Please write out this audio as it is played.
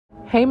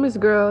Hey, Miss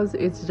Girls,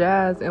 it's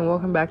Jazz, and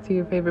welcome back to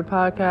your favorite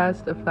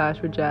podcast, A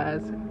Flash with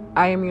Jazz.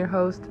 I am your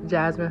host,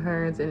 Jasmine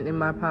Hearns, and in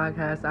my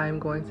podcast, I am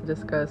going to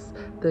discuss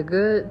the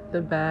good,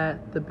 the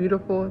bad, the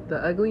beautiful, the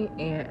ugly,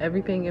 and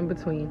everything in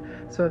between.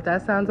 So if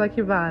that sounds like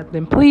your vibe,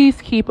 then please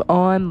keep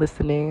on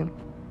listening.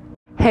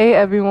 Hey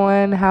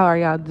everyone, how are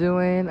y'all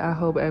doing? I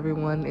hope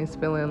everyone is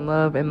feeling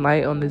love and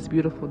light on this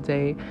beautiful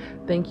day.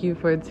 Thank you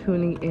for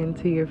tuning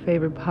into your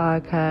favorite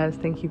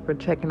podcast. Thank you for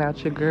checking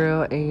out your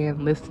girl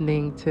and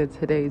listening to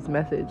today's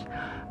message.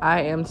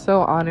 I am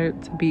so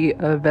honored to be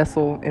a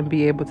vessel and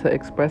be able to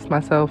express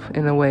myself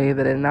in a way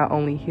that it not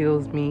only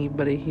heals me,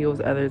 but it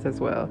heals others as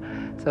well.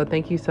 So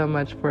thank you so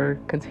much for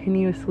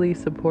continuously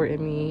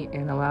supporting me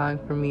and allowing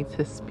for me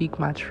to speak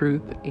my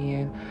truth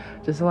and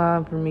just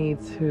allowing for me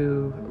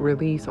to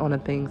release on the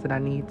things that I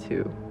need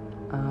to.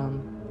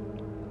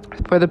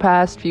 For the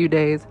past few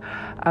days,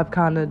 I've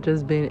kind of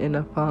just been in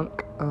a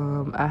funk.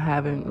 I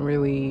haven't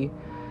really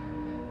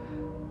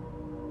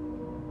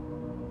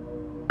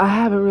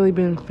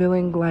been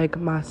feeling like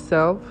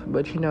myself,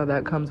 but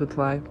that comes with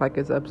life, like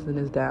it's ups and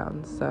it's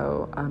downs.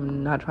 So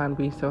I'm not trying to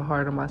be so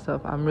hard on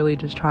myself. I'm really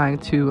just trying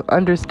to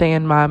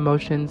understand my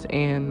emotions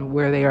and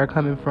where they are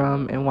coming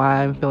from and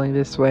why I'm feeling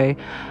this way.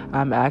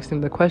 I'm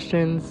asking the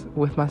questions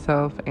with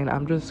myself, and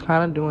I'm just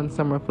kind of doing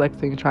some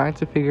reflecting, trying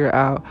to figure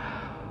out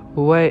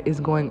what is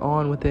going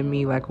on within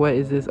me, like what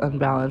is this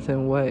unbalance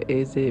and what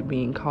is it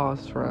being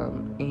caused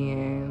from.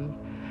 And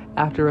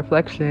after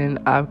reflection,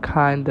 I've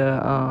kind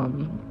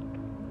of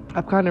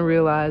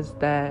realized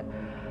that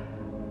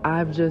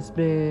I've just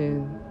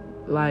been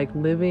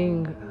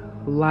living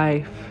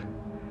life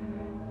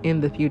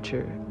in the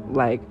future.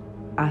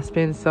 I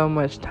spend so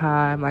much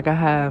time, I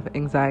have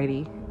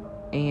anxiety,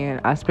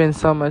 and I spend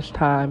so much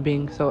time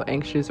being so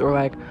anxious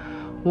or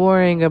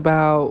worrying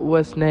about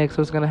what's next,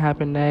 what's going to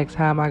happen next,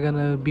 how am I going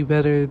to be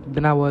better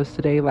than I was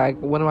today,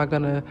 what am I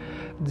going to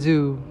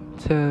do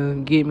to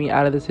get me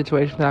out of the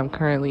situation that I'm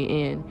currently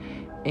in.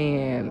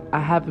 And I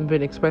haven't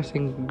been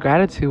expressing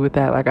gratitude with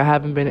that. I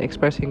haven't been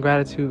expressing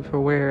gratitude for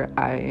where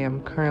I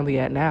am currently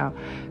at now,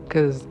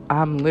 because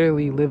I'm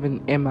literally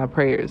living in my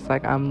prayers.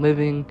 I'm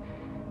living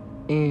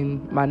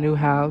in my new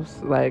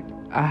house. I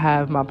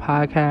have my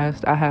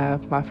podcast, I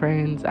have my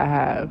friends, I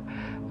have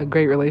a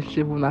great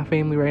relationship with my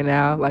family right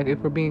now. If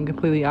we're being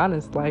completely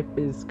honest, life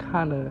is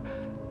kind of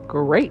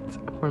great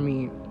for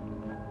me.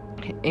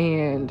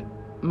 And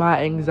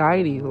my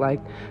anxiety, the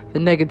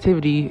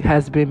negativity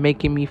has been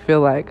making me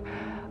feel like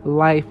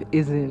life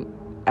isn't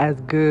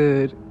as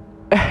good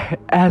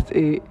as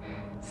it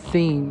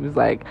seems.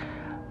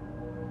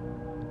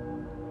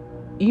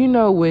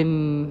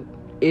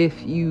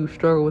 If you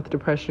struggle with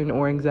depression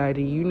or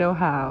anxiety,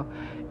 how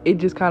it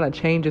just kind of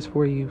changes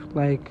for you.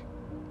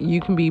 You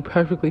can be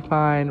perfectly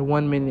fine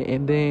 1 minute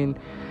and then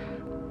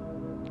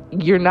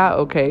you're not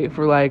okay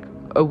for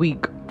a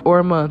week or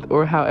a month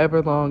or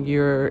however long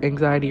your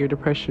anxiety or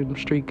depression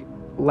streak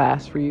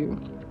lasts for you.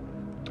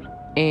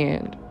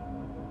 And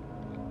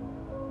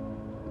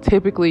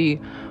typically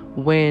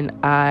when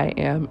I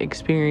am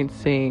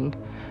experiencing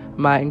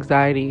my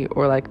anxiety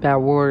or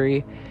that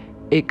worry,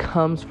 it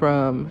comes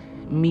from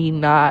me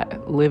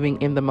not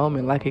living in the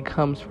moment. It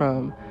comes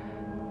from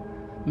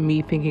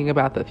me thinking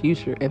about the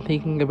future and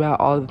thinking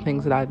about all the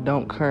things that I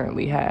don't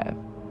currently have.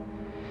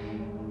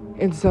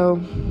 And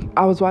so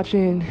I was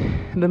watching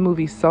the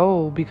movie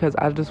Soul because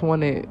I just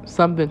wanted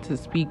something to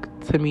speak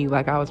to me.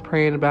 I was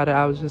praying about it.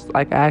 I was just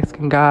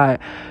asking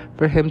God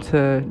for him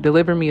to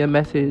deliver me a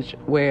message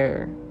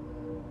where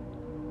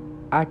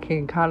I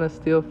can kind of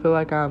still feel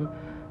like I'm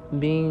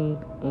being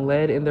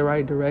led in the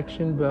right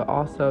direction, but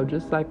also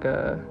just I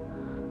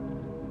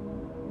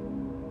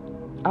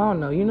don't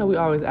know, we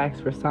always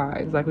ask for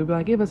signs. We'd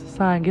be give us a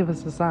sign, give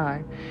us a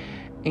sign.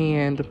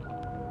 And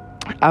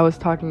I was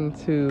talking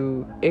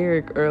to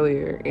Eric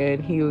earlier,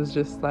 and he was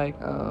just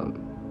how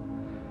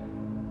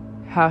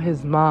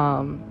his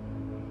mom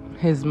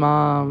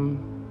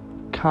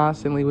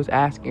constantly was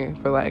asking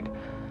for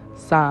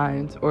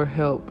signs or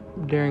help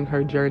during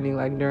her journey,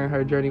 during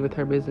her journey with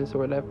her business or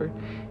whatever.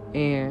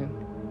 And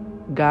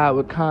God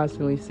would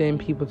constantly send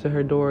people to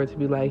her door to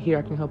be here,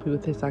 I can help you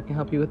with this, I can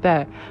help you with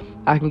that,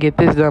 I can get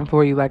this done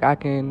for you, I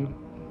can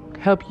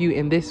help you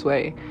in this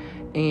way.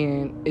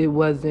 And it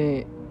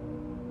wasn't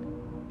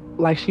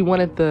she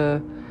wanted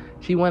the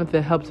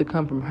help to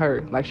come from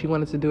her. She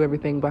wanted to do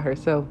everything by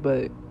herself,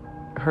 but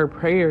her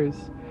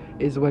prayers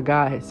is what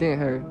God had sent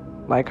her.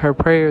 Her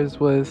prayers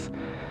was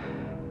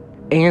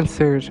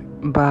answered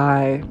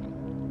by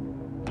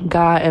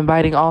God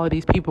inviting all of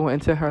these people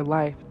into her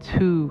life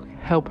to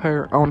help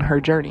her on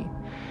her journey.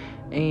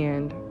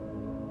 And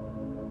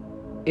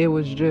it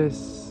was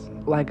just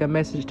a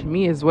message to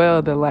me as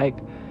well that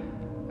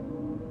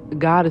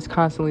God is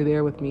constantly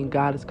there with me.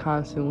 God is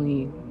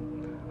constantly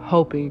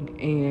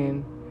hoping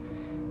and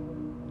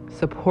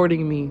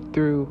supporting me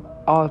through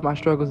all of my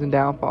struggles and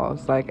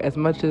downfalls.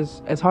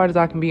 As hard as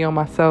I can be on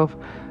myself,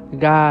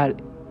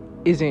 God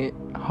isn't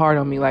hard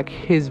on me.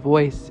 His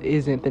voice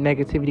isn't the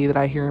negativity that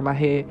I hear in my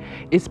head.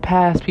 It's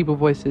past people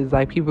voices,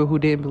 people who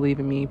didn't believe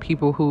in me,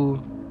 people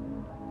who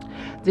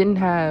didn't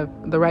have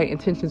the right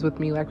intentions with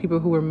me, like people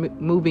who were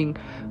moving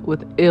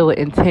with ill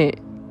intent,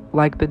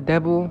 like the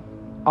devil,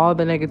 all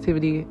the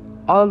negativity,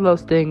 all of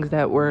those things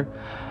that were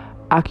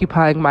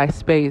occupying my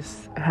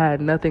space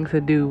had nothing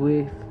to do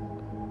with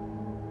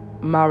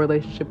my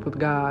relationship with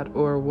God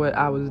or what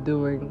I was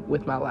doing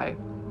with my life.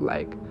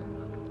 Like,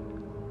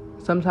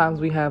 sometimes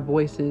we have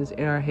voices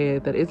in our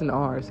head that isn't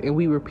ours, and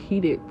we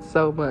repeat it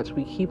so much.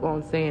 We keep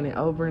on saying it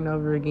over and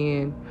over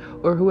again,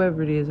 or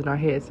whoever it is in our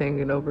head saying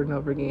it over and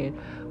over again.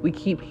 We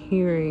keep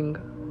hearing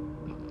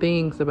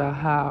things about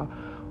how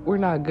we're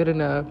not good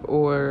enough,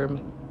 or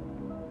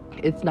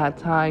it's not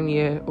time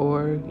yet,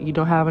 or you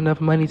don't have enough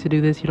money to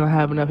do this, you don't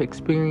have enough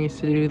experience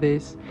to do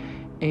this.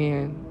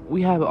 And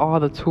we have all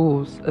the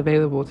tools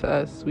available to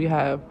us. We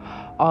have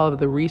all of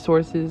the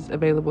resources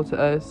available to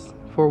us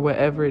for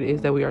whatever it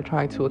is that we are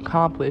trying to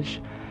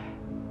accomplish.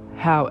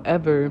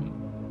 However,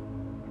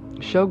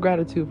 show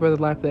gratitude for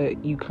the life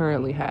that you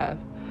currently have,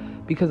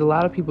 because a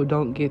lot of people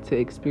don't get to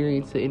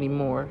experience it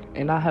anymore.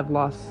 And I have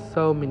lost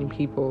so many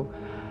people.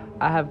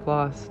 I have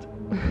lost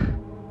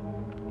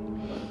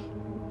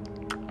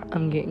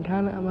I'm getting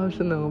kind of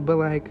emotional, but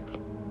like,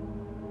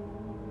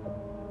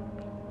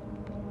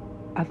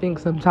 I think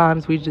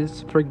sometimes we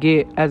just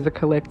forget as a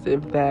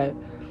collective that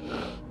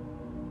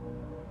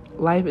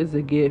life is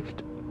a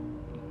gift.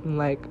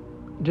 Like,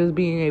 just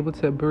being able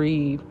to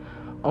breathe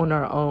on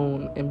our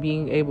own and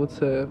being able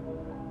to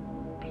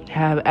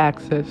have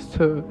access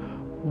to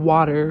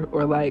water,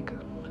 or like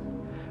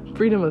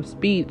freedom of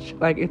speech.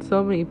 Like, it's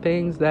so many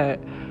things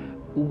that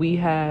we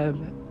have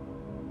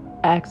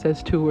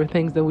access to, or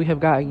things that we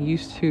have gotten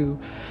used to,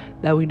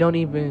 that we don't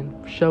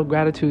even show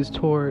gratitude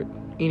toward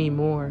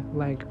anymore.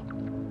 Like,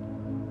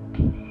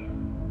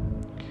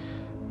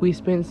 we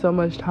spend so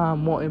much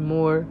time wanting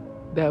more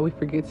that we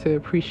forget to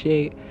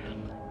appreciate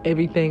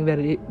everything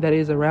that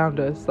is around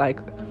us. Like,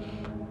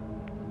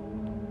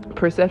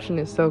 perception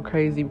is so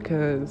crazy,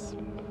 because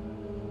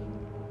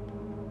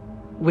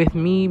with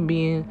me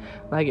being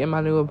like in my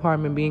new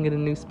apartment, being in a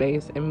new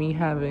space, and me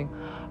having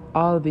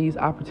all of these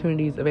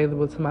opportunities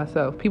available to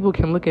myself, people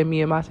can look at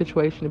me in my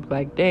situation and be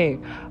like,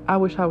 dang, I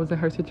wish I was in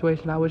her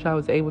situation. I wish I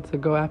was able to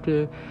go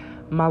after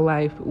my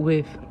life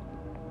with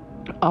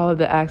all of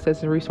the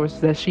access and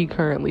resources that she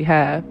currently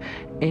have.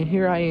 And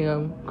here I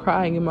am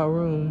crying in my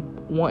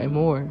room wanting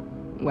more.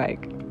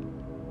 Like,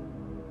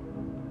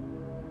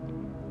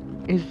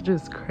 it's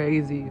just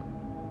crazy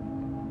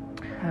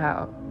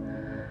how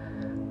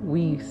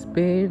we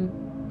spend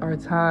our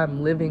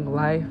time living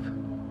life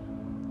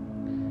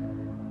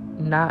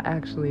not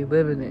actually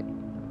living it.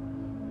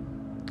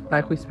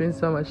 Like, we spend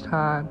so much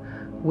time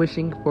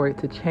wishing for it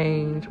to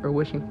change or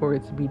wishing for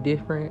it to be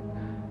different.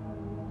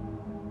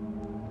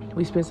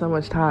 We spend so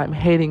much time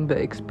hating the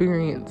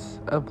experience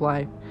of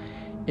life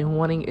and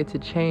wanting it to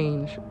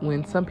change,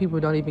 when some people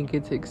don't even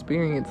get to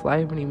experience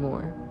life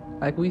anymore.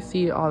 Like, we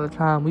see it all the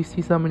time. We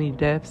see so many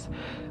deaths.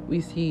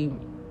 We see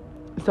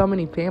so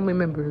many family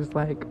members,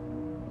 like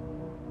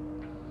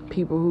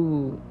people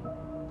who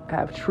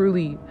have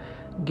truly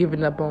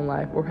given up on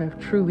life or have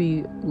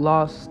truly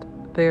lost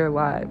their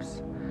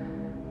lives,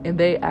 and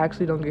they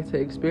actually don't get to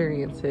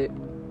experience it.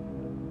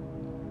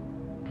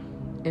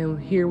 And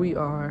here we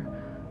are,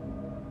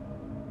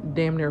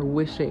 damn near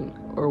wishing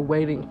or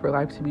waiting for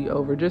life to be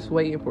over, just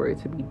waiting for it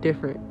to be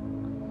different.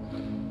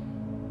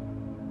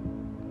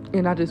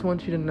 And I just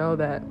want you to know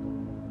that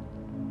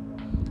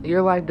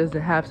your life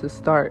doesn't have to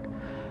start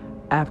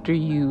after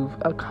you've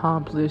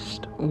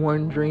accomplished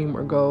one dream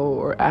or goal,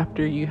 or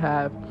after you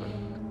have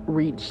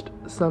reached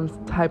some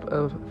type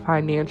of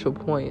financial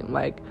point.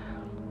 Like,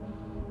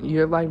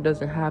 your life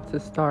doesn't have to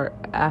start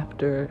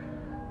after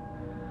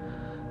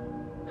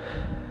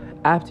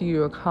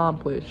you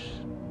accomplish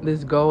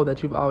this goal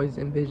that you've always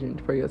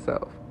envisioned for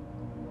yourself.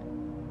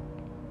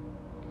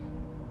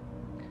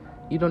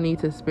 You don't need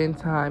to spend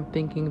time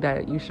thinking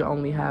that you should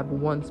only have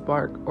one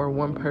spark or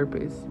one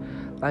purpose.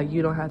 Like,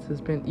 you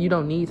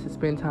don't need to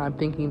spend time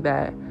thinking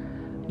that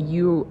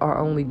you are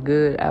only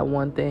good at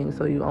one thing,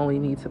 so you only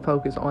need to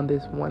focus on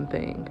this one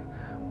thing.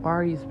 Why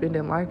are you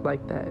spending life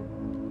like that?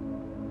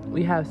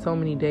 We have so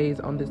many days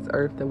on this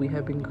earth that we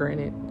have been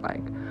granted.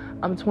 Like,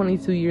 I'm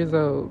 22 years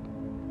old,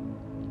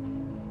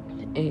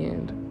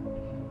 and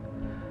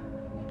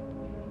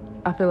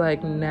I feel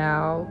like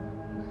now,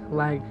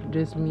 like,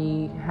 just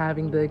me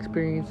having the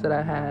experience that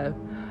I have,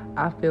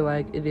 I feel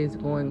like it is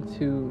going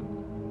to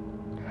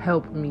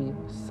help me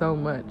so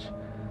much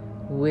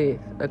with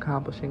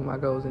accomplishing my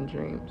goals and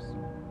dreams.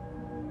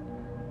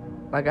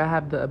 Like, I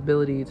have the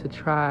ability to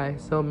try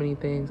so many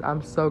things.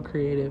 I'm so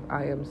creative.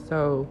 I am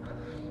so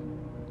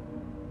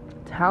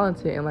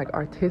talented and, like,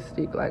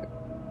 artistic. Like,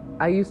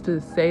 I used to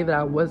say that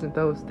I wasn't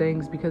those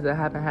things because I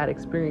haven't had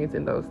experience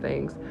in those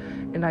things.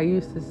 And I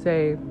used to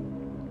say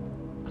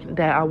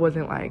that I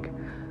wasn't, like,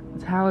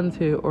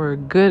 talented or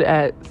good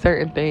at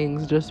certain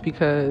things just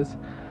because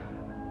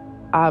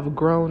I've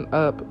grown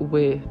up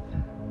with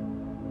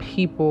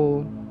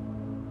people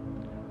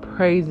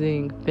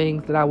praising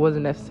things that I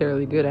wasn't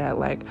necessarily good at.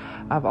 Like,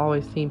 I've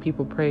always seen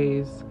people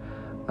praise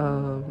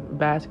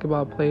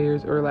basketball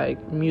players or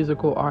like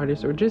musical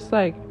artists or just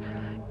like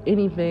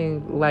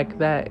anything like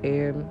that.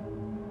 And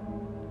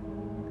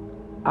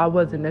I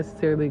wasn't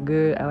necessarily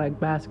good at like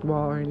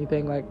basketball or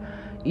anything. Like,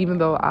 even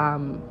though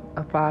I'm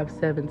a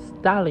 5'7"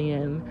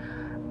 stallion,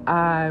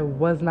 I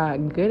was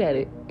not good at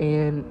it,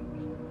 and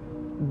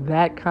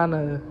that kind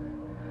of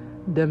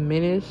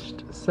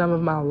diminished some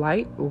of my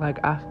light.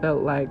 Like, I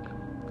felt like,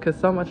 because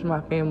so much of my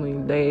family,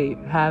 they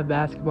have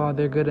basketball,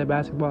 they're good at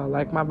basketball.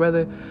 Like, my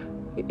brother,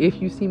 if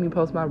you see me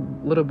post my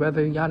little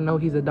brother, y'all know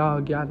he's a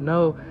dog. Y'all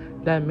know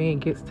that man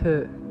gets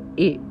to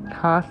it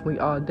constantly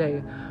all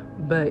day.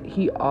 But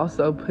he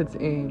also puts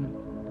in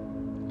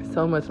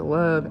so much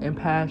love and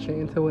passion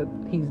into what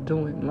he's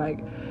doing.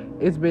 Like,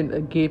 it's been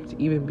a gift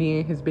even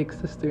being his big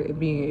sister and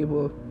being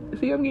able,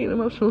 see, I'm getting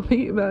emotional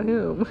thinking about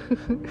him.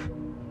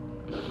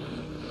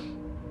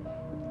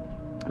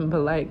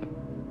 But like,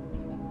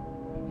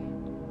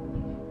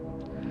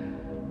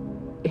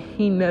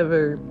 he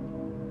never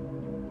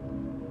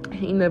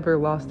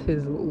lost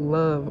his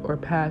love or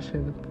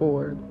passion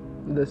for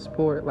the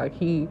sport. Like,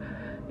 he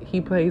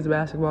plays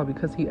basketball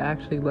because he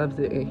actually loves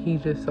it, and he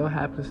just so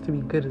happens to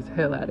be good as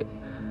hell at it.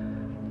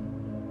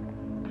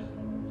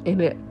 And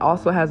it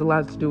also has a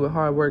lot to do with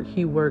hard work.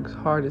 He works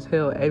hard as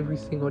hell every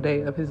single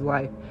day of his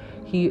life.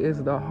 He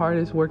is the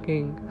hardest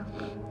working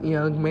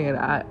young man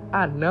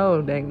I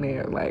know, dang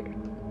near. Like,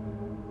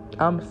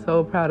 I'm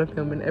so proud of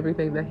him and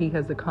everything that he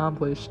has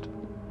accomplished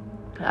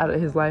out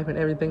of his life and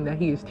everything that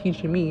he is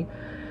teaching me,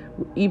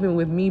 even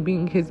with me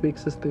being his big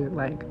sister.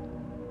 Like,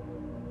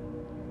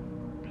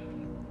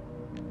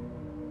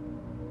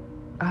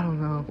 I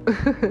don't know.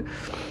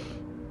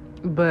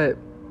 But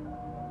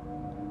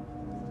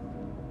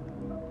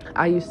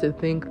I used to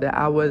think that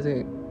I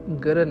wasn't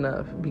good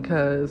enough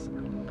because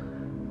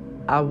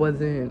I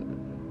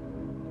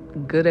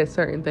wasn't good at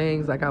certain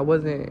things. Like, I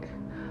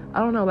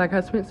don't know, like,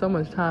 I spent so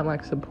much time,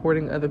 like,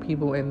 supporting other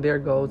people and their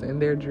goals and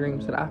their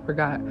dreams that I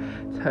forgot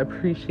to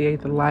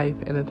appreciate the life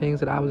and the things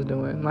that I was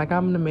doing. Like,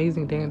 I'm an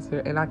amazing dancer,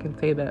 and I can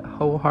say that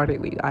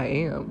wholeheartedly. I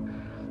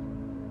am.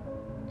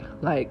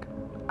 Like,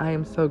 I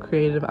am so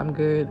creative. I'm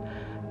good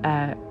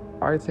at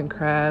arts and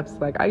crafts.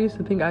 Like, I used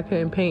to think I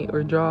couldn't paint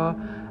or draw.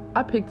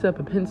 I picked up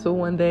a pencil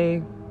one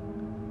day,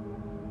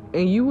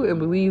 and you wouldn't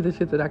believe the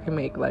shit that I can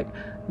make. Like,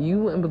 you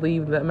wouldn't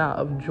believe the amount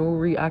of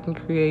jewelry I can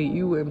create.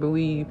 You wouldn't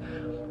believe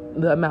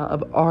the amount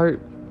of art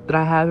that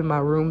I have in my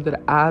room that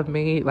I've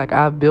made. Like,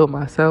 I've built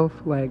myself.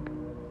 Like,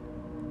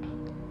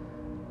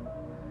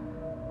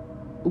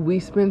 we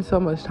spend so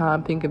much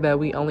time thinking that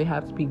we only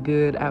have to be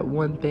good at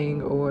one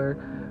thing, or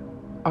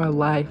our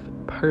life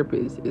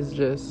purpose is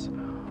just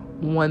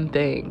one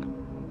thing.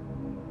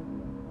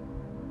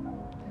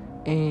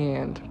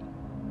 And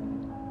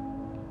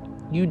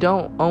you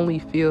don't only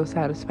feel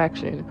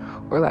satisfaction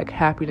or like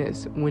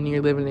happiness when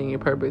you're living in your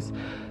purpose.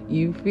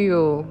 You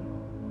feel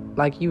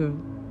like you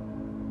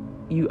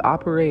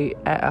operate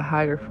at a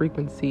higher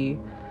frequency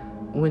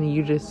when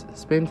you just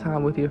spend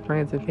time with your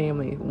friends and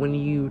family, when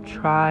you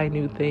try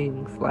new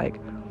things.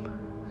 Like,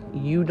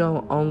 you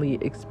don't only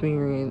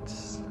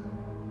experience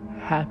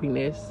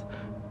happiness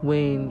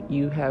when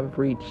you have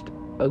reached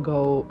a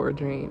goal or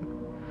dream.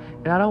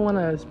 And I don't want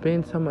to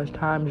spend so much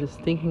time just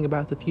thinking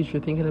about the future,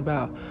 thinking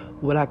about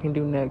what I can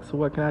do next,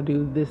 what can I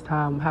do this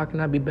time, how can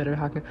I be better,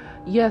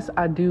 yes,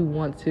 I do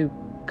want to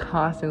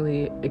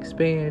constantly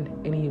expand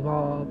and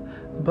evolve,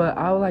 but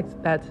I would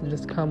like that to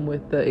just come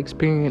with the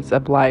experience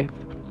of life.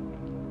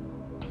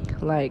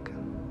 Like,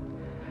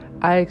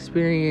 I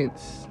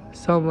experience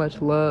so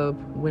much love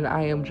when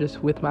I am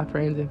just with my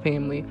friends and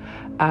family.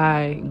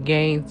 I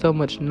gain so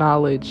much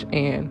knowledge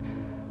and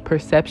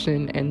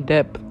perception and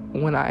depth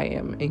when I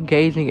am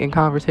engaging in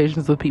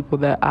conversations with people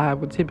that I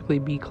would typically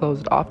be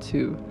closed off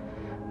to.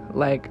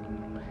 Like,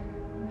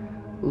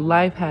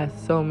 life has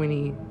so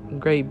many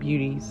great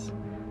beauties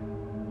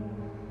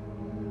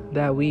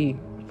that we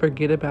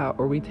forget about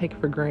or we take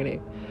for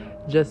granted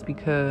just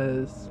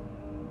because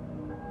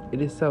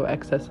it is so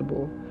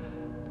accessible,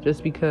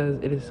 just because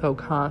it is so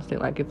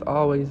constant. Like, it's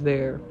always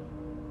there.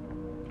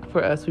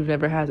 For us, we've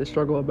never had to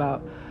struggle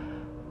about,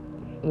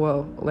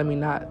 well, let me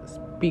not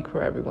speak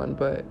for everyone,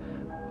 but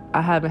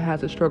I haven't had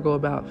to struggle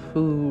about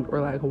food or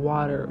like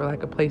water or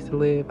like a place to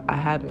live. I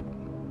haven't.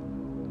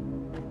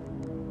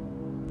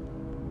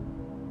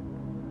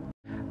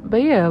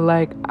 But yeah,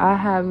 like, I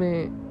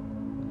haven't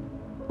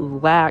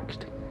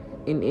lacked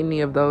in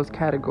any of those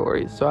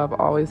categories. So I've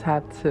always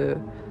had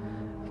to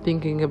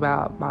thinking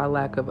about my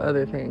lack of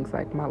other things,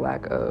 like my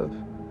lack of,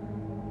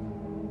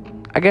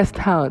 I guess,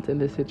 talent in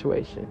this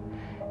situation.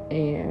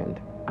 And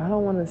I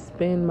don't want to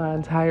spend my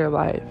entire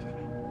life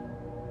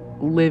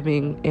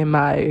living in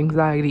my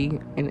anxiety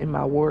and in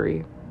my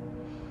worry.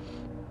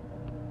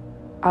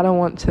 I don't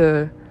want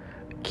to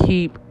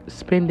keep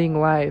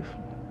spending life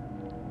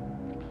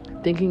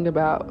thinking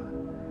about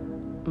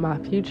my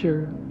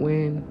future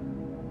when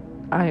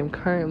I am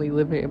currently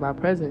living in my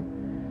present.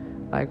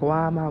 Like,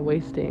 why am I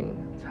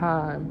wasting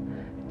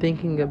time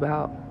thinking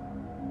about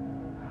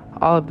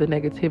all of the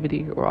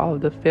negativity or all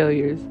of the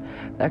failures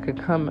that could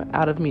come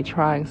out of me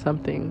trying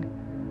something,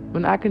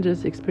 when I can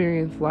just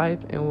experience life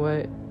and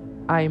what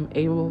I am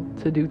able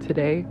to do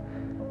today,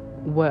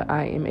 what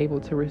I am able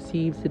to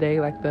receive today,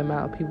 like the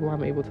amount of people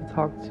I'm able to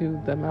talk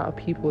to, the amount of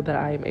people that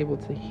I am able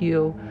to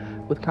heal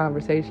with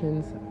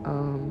conversations.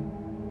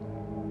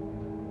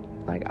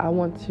 Like, I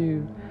want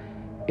to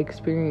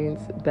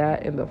experience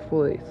that in the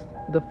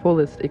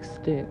fullest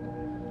extent.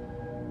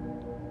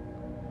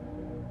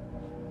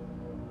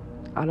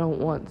 I don't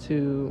want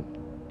to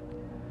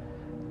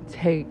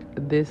take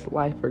this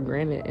life for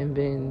granted and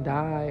then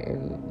die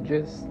and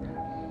just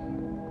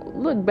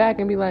look back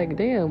and be like,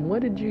 damn,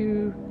 what did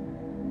you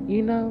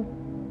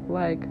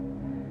like,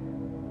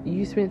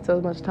 you spent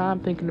so much time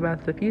thinking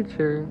about the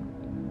future.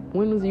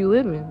 When was you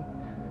living?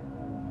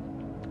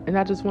 And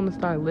I just want to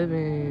start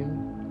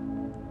living.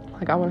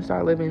 Like, I want to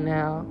start living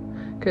now.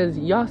 Because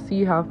y'all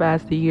see how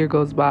fast the year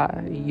goes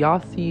by.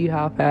 Y'all see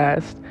how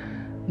fast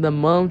the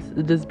months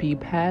just be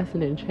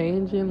passing and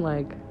changing.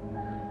 Like,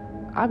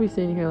 I be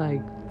sitting here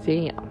like,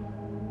 damn.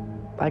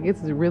 Like,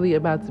 it's really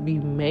about to be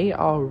May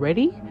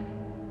already.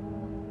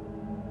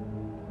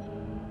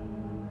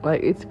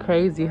 Like, it's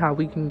crazy how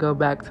we can go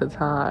back to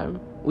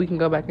time. We can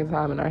go back in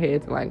time in our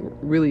heads and, like,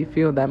 really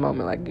feel that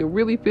moment. Like, it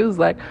really feels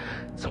like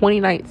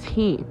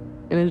 2019.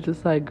 And it's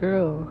just like,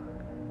 girl,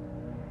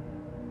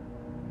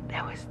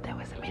 that was a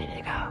minute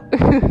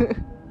ago.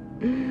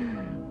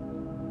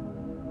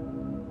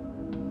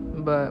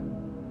 But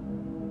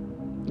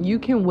you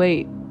can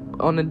wait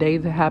on a day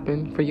to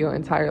happen for your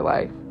entire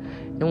life.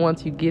 And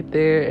once you get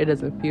there, it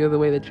doesn't feel the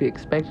way that you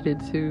expected it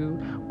to,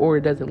 or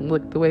it doesn't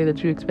look the way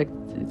that you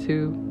expected it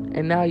to.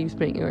 And now you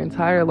spent your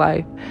entire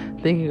life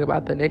thinking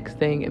about the next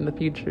thing in the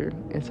future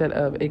instead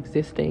of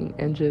existing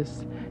and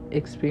just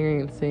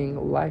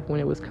experiencing life when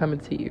it was coming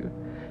to you.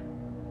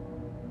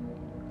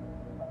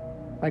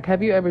 Like,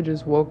 have you ever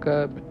just woke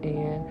up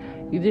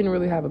and you didn't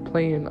really have a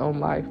plan on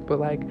life, but,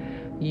 like,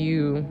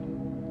 you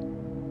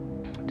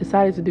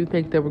decided to do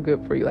things that were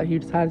good for you? Like, you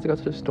decided to go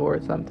to the store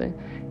or something,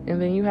 and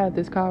then you had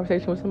this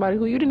conversation with somebody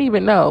who you didn't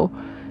even know,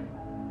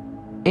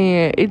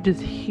 and it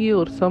just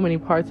healed so many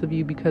parts of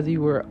you because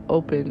you were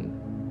open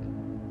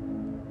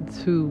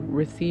to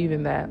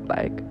receiving that.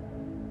 Like,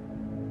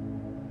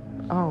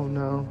 I don't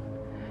know.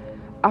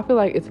 I feel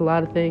like it's a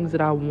lot of things that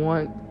I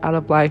want out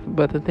of life,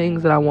 but the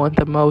things that I want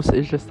the most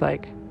is just,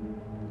 like,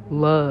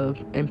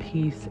 love and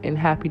peace and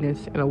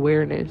happiness and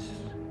awareness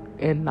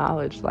and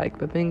knowledge. Like,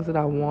 the things that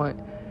I want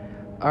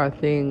are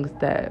things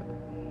that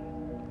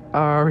I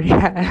already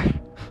have.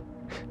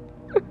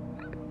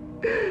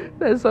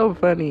 That's so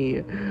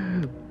funny.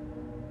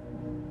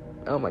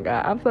 Oh my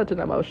God, I'm such an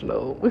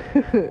emotional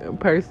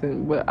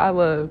person, but I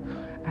love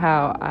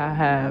how I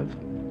have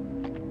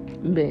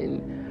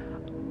been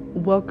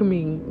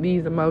welcoming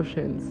these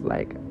emotions.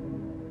 Like,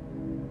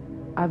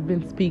 I've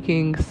been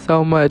speaking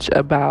so much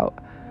about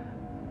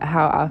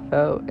how I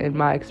felt and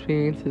my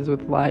experiences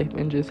with life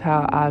and just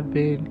how I've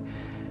been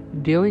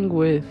dealing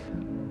with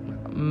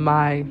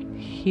my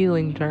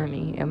healing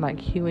journey and, like,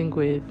 healing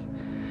with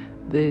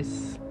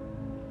this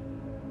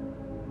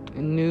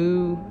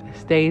new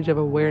stage of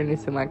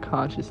awareness and, like,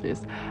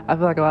 consciousness. I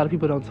feel like a lot of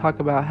people don't talk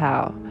about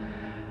how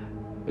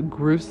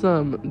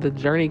gruesome the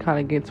journey kind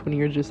of gets when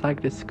you're just,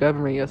 like,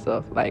 discovering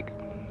yourself. Like,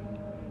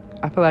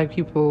 I feel like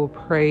people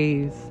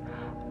praise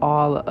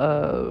all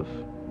of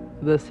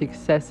the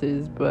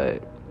successes,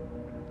 but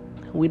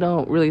we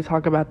don't really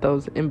talk about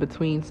those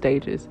in-between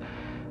stages.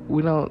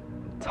 We don't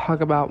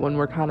talk about when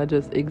we're kind of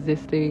just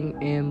existing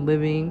and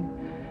living,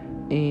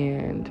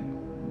 and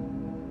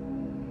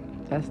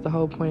that's the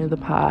whole point of the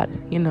pod,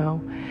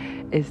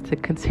 is to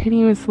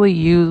continuously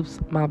use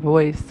my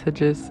voice to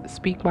just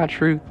speak my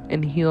truth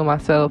and heal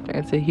myself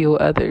and to heal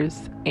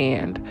others.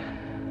 And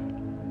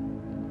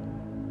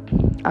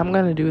I'm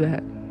gonna do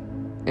that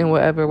in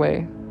whatever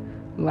way.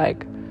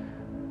 Like,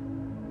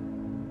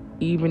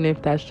 even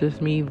if that's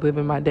just me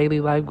living my daily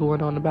life,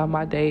 going on about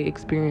my day,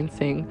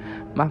 experiencing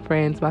my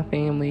friends, my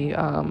family,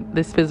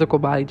 this physical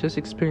body, just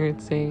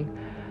experiencing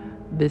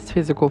this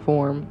physical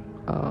form.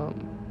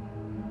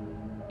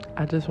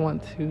 I just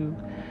want to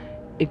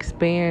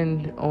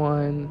expand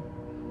on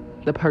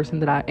the person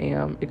that I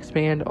am,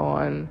 expand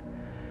on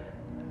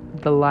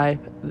the life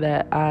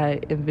that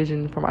I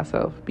envision for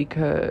myself,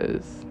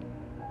 because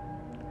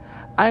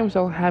I am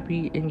so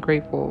happy and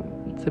grateful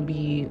to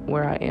be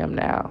where I am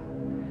now.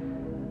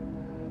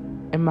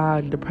 And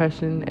my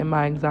depression and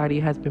my anxiety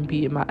has been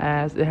beating my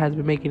ass. It has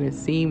been making it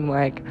seem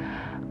like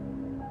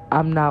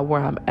I'm not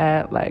where I'm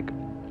at. Like,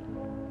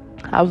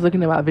 I was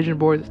looking at my vision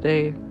board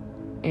today,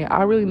 and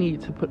I really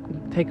need to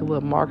take a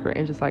little marker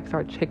and just, like,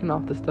 start checking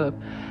off the stuff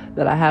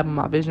that I have on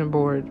my vision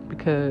board,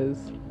 because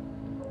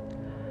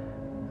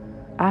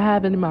I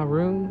have it in my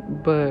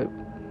room, but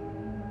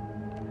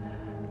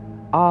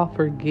I'll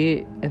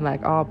forget and,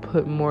 like, I'll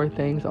put more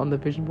things on the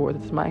vision board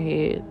that's in my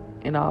head,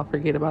 and I'll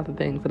forget about the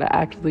things that I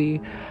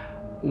actually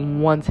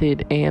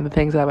wanted and the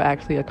things I've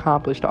actually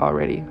accomplished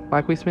already.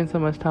 Like, we spend so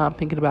much time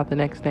thinking about the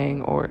next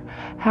thing or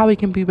how we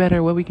can be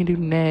better, what we can do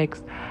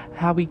next,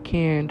 how we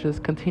can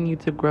just continue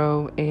to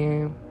grow.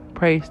 And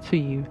praise to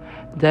you,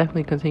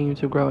 definitely continue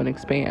to grow and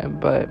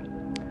expand, but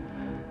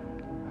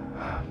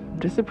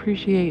just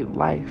appreciate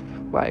life.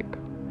 Like,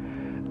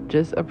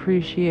 just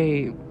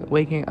appreciate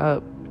waking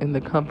up in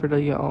the comfort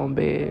of your own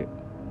bed,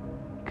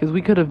 because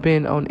we could have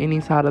been on any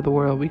side of the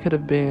world. We could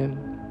have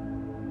been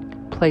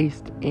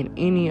placed in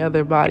any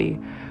other body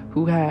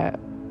who had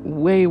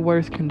way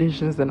worse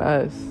conditions than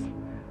us.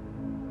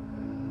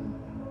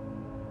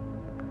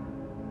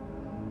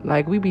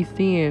 Like, we be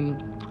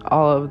seeing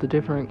all of the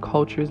different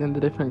cultures in the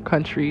different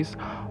countries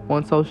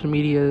on social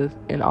media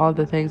and all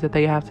the things that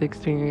they have to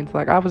experience.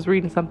 Like, I was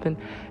reading something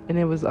and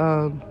it was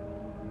and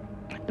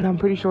I'm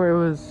pretty sure it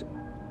was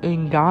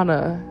in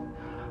Ghana.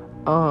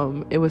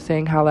 It was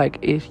saying how, like,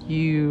 if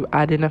you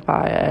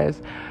identify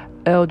as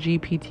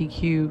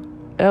LGBTQ,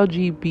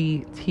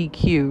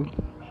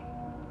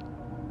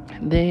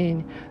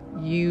 then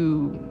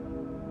you,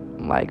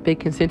 like, they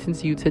can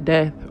sentence you to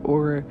death,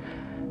 or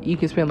you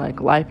can spend,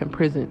 like, life in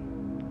prison.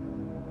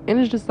 And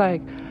it's just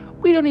like,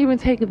 we don't even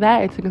take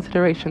that into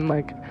consideration.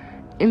 Like,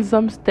 in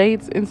some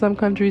states, in some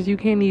countries, you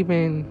can't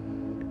even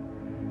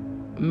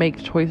make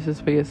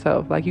choices for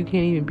yourself. Like, you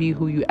can't even be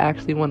who you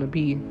actually want to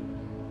be.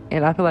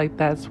 And I feel like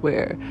that's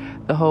where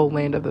the whole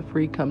land of the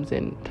free comes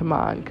into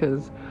mind,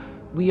 because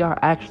we are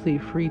actually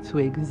free to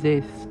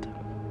exist.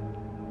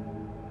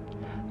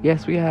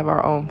 Yes, we have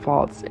our own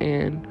faults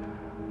and,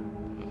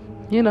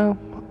 you know,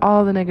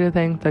 all the negative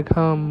things that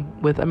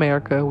come with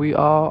America. We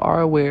all are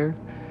aware,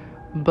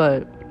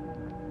 but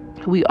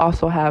we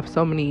also have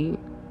so many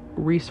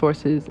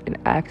resources and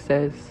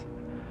access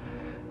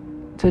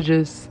to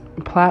just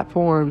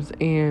platforms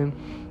and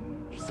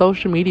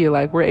social media.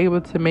 Like, we're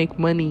able to make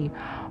money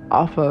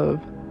off of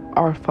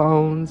our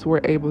phones.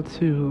 We're able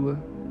to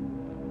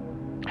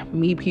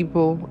meet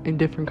people in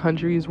different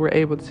countries. We're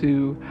able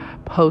to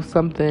post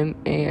something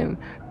and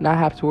not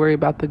have to worry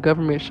about the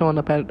government showing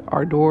up at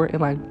our door and,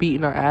 like,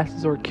 beating our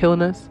asses or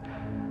killing us.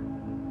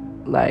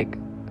 Like,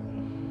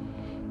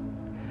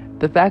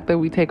 the fact that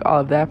we take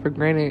all of that for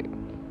granted,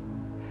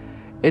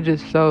 it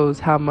just shows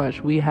how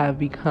much we have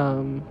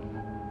become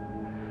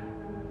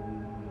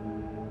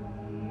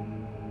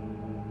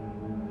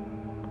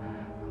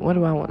what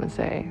do I want to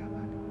say?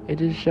 It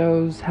just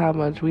shows how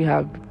much we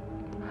have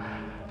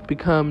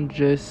become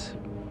just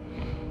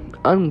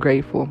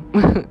ungrateful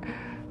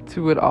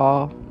to it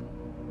all.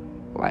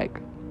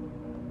 Like,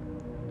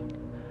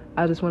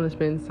 I just want to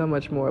spend so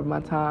much more of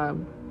my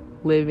time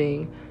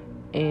living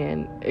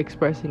and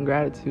expressing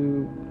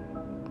gratitude.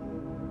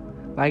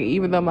 Like,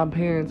 even though my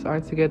parents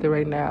aren't together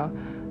right now,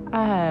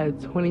 I had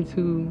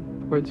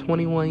 22 or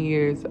 21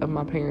 years of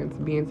my parents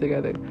being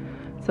together.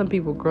 Some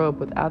people grow up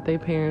without their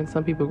parents.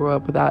 Some people grow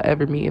up without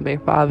ever meeting their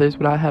fathers,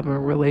 without having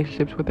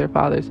relationships with their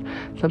fathers.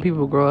 Some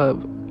people grow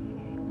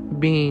up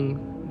being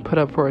put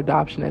up for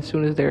adoption as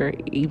soon as they're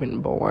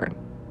even born.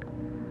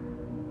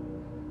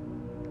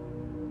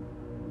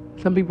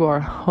 Some people are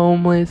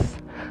homeless.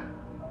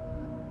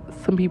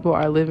 Some people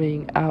are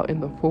living out in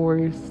the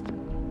forest,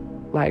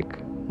 like,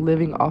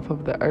 living off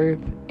of the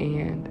earth.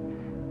 And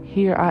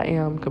here I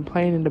am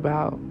complaining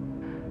about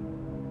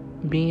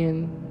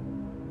being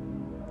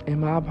in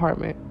my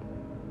apartment,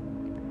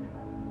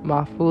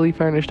 my fully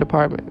furnished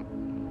apartment,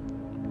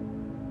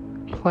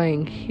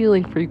 playing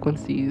healing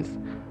frequencies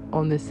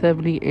on this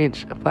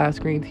 70-inch flat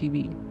screen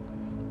TV.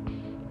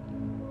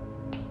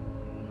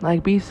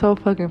 Like, be so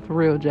fucking for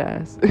real,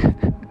 Jazz.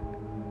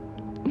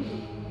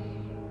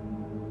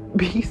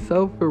 Be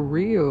so for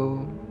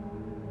real.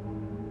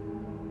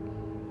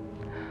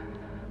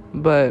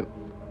 But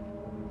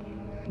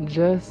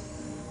just,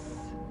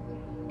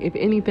 if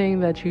anything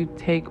that you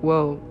take,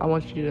 well, I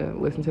want you to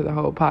listen to the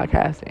whole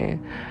podcast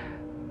and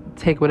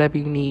take whatever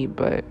you need,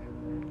 but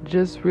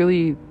just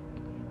really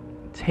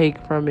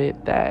take from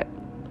it that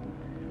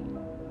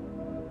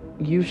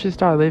you should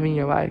start living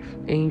your life,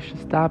 and you should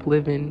stop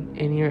living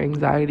in your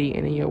anxiety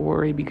and in your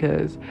worry,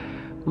 because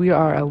we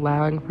are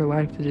allowing for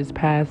life to just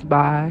pass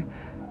by.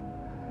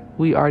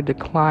 We are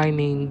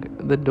declining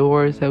the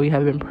doors that we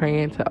have been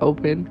praying to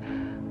open.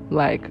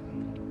 Like,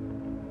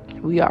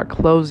 we are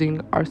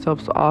closing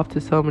ourselves off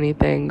to so many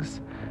things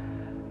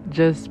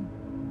just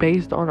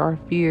based on our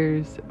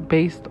fears,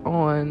 based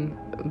on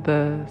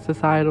the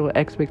societal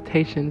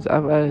expectations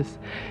of us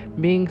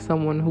being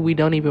someone who we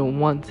don't even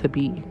want to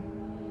be.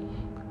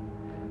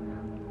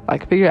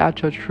 Like, figure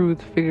out your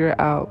truth, figure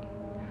out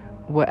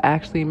what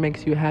actually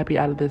makes you happy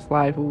out of this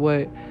life,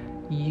 what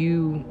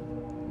you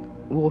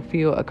will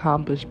feel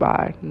accomplished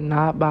by,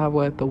 not by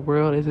what the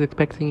world is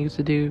expecting you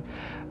to do,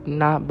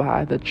 not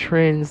by the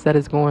trends that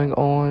is going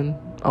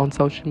on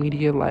social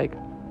media. Like,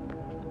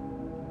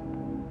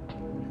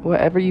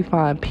 whatever you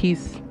find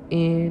peace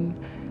in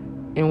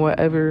and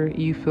whatever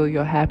you feel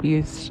your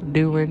happiest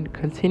doing,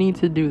 continue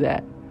to do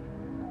that.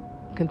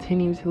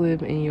 Continue to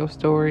live in your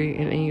story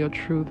and in your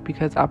truth,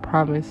 because I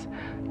promise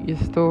your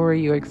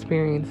story, your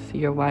experience,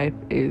 your life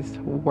is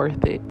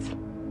worth it.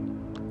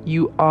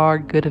 You are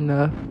good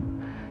enough.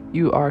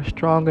 You are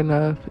strong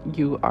enough.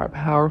 You are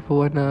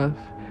powerful enough.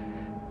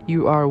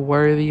 You are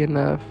worthy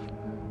enough.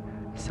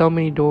 So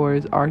many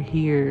doors are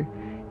here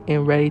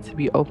and ready to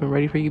be open,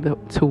 ready for you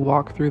to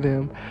walk through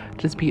them.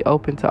 Just be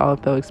open to all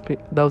of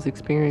those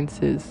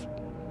experiences.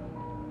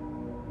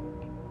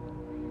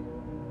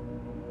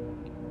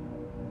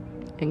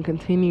 And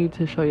continue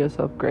to show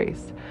yourself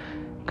grace.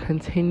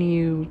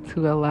 Continue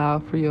to allow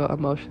for your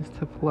emotions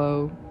to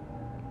flow.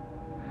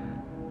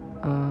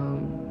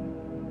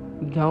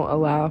 Don't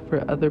allow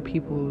for other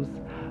people's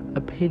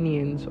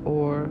opinions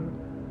or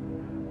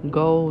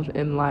goals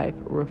in life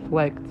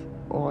reflect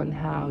on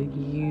how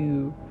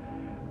you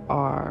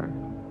are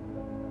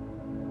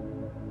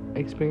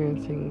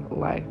experiencing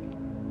life.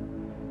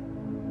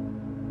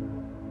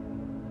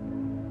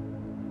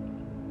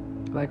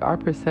 Like, our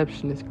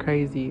perception is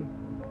crazy.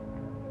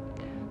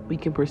 We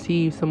can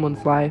perceive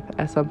someone's life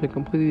as something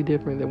completely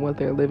different than what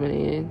they're living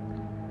in.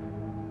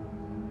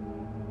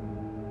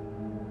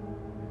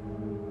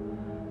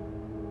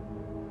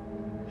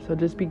 So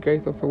just be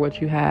grateful for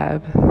what you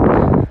have.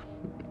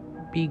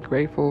 Be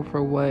grateful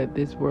for what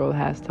this world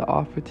has to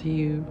offer to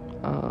you.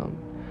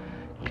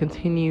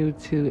 Continue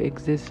to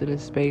exist in a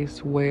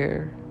space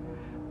where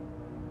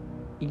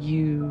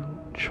you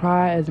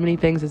try as many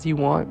things as you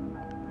want.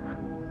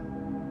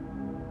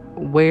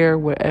 Wear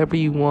whatever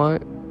you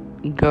want.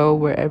 Go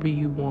wherever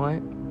you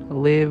want.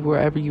 Live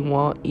wherever you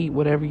want. Eat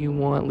whatever you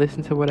want.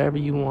 Listen to whatever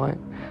you want.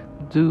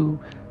 Do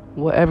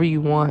whatever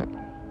you want.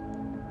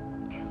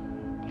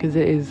 Because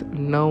it is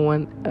no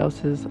one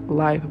else's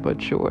life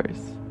but yours.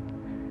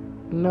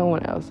 No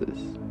one else's.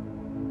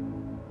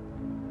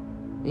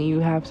 And you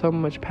have so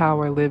much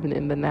power living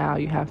in the now.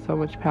 You have so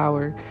much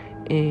power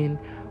in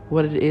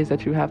what it is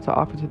that you have to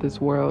offer to this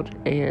world.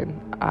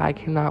 And I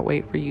cannot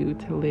wait for you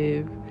to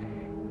live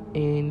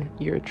in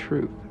your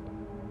truth.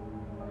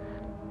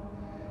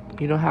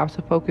 You don't have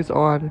to focus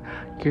on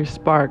your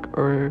spark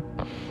or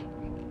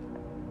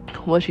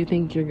what you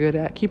think you're good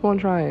at. Keep on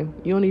trying.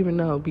 You don't even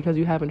know because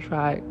you haven't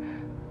tried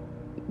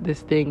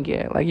this thing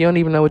yet. Like, you don't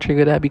even know what you're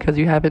good at because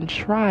you haven't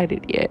tried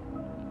it yet.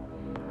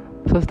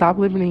 So stop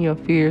living in your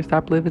fear.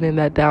 Stop living in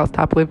that doubt.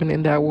 Stop living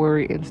in that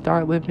worry, and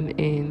start living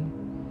in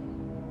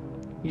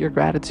your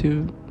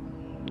gratitude.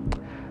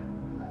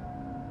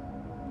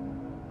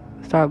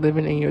 Start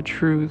living in your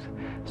truth.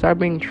 Start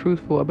being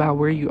truthful about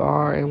where you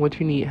are and what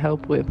you need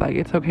help with. Like,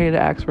 it's okay to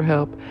ask for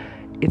help.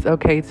 It's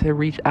okay to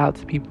reach out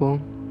to people.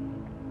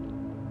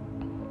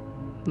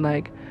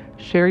 Like,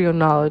 share your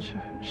knowledge,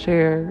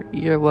 share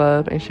your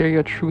love, and share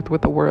your truth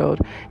with the world.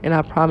 And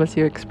I promise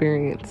your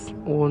experience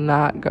will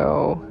not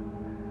go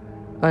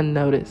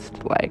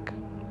unnoticed. Like,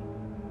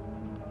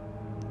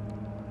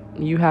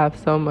 you have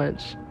so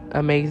much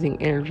amazing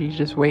energy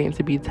just waiting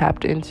to be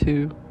tapped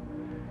into.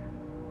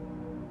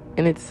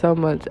 And it's so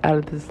much out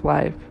of this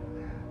life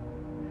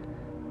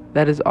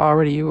that is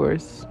already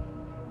yours.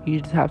 You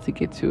just have to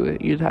get to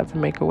it. You just have to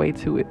make a way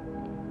to it.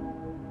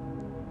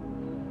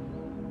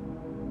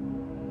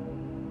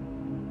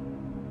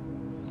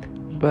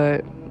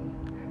 But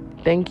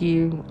thank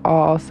you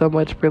all so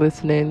much for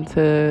listening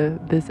to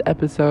this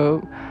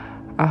episode.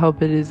 I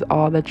hope it is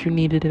all that you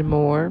needed and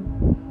more.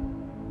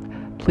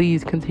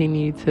 Please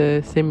continue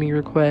to send me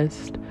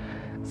requests,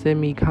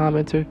 send me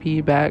comments or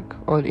feedback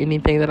on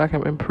anything that I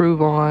can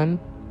improve on.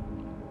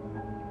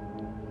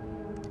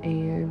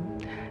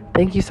 And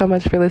thank you so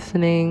much for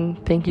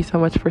listening. Thank you so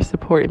much for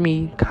supporting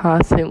me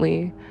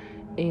constantly.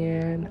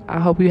 And I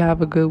hope you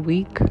have a good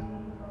week.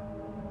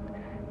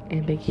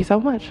 And thank you so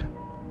much.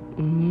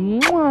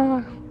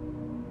 Mwah.